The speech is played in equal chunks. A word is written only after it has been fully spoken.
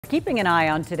Keeping an eye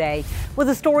on today with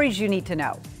the stories you need to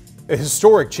know. A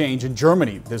historic change in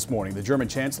Germany this morning. The German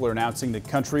chancellor announcing the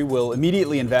country will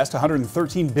immediately invest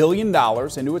 $113 billion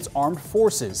into its armed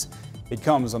forces. It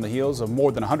comes on the heels of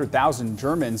more than 100,000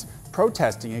 Germans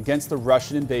protesting against the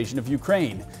Russian invasion of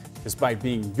Ukraine. Despite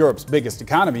being Europe's biggest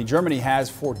economy, Germany has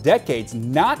for decades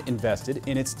not invested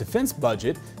in its defense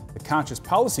budget, a conscious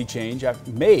policy change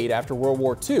made after World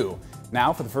War II.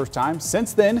 Now, for the first time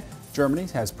since then, Germany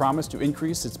has promised to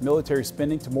increase its military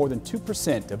spending to more than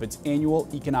 2% of its annual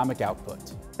economic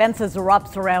output. Fences are up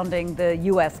surrounding the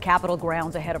U.S. Capitol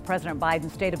grounds ahead of President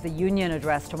Biden's State of the Union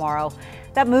address tomorrow.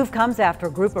 That move comes after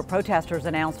a group of protesters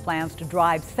announced plans to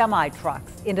drive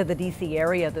semi-trucks into the D.C.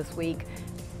 area this week.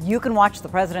 You can watch the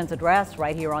president's address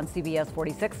right here on CBS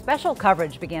 46. Special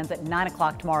coverage begins at 9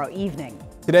 o'clock tomorrow evening.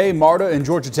 Today, MARTA and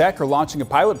Georgia Tech are launching a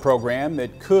pilot program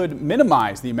that could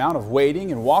minimize the amount of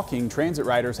waiting and walking transit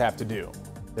riders have to do.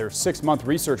 Their 6-month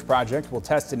research project will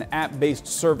test an app-based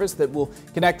service that will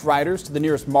connect riders to the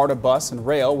nearest MARTA bus and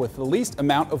rail with the least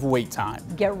amount of wait time.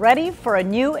 Get ready for a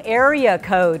new area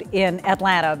code in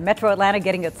Atlanta. Metro Atlanta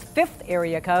getting its 5th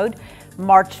area code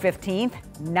March 15th.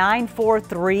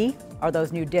 943 are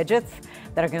those new digits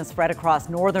that are going to spread across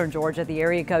northern Georgia. The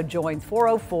area code joins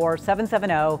 404,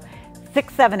 770,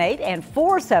 678 and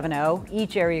 470.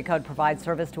 Each area code provides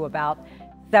service to about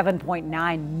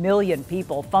 7.9 million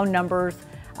people. Phone numbers,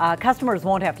 customers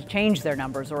won't have to change their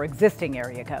numbers or existing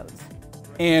area codes.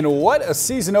 And what a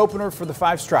season opener for the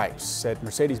Five Stripes at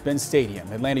Mercedes-Benz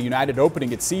Stadium. Atlanta United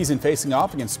opening its season facing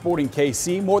off against Sporting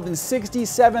KC. More than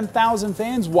 67,000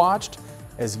 fans watched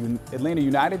as Atlanta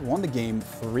United won the game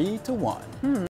 3-1.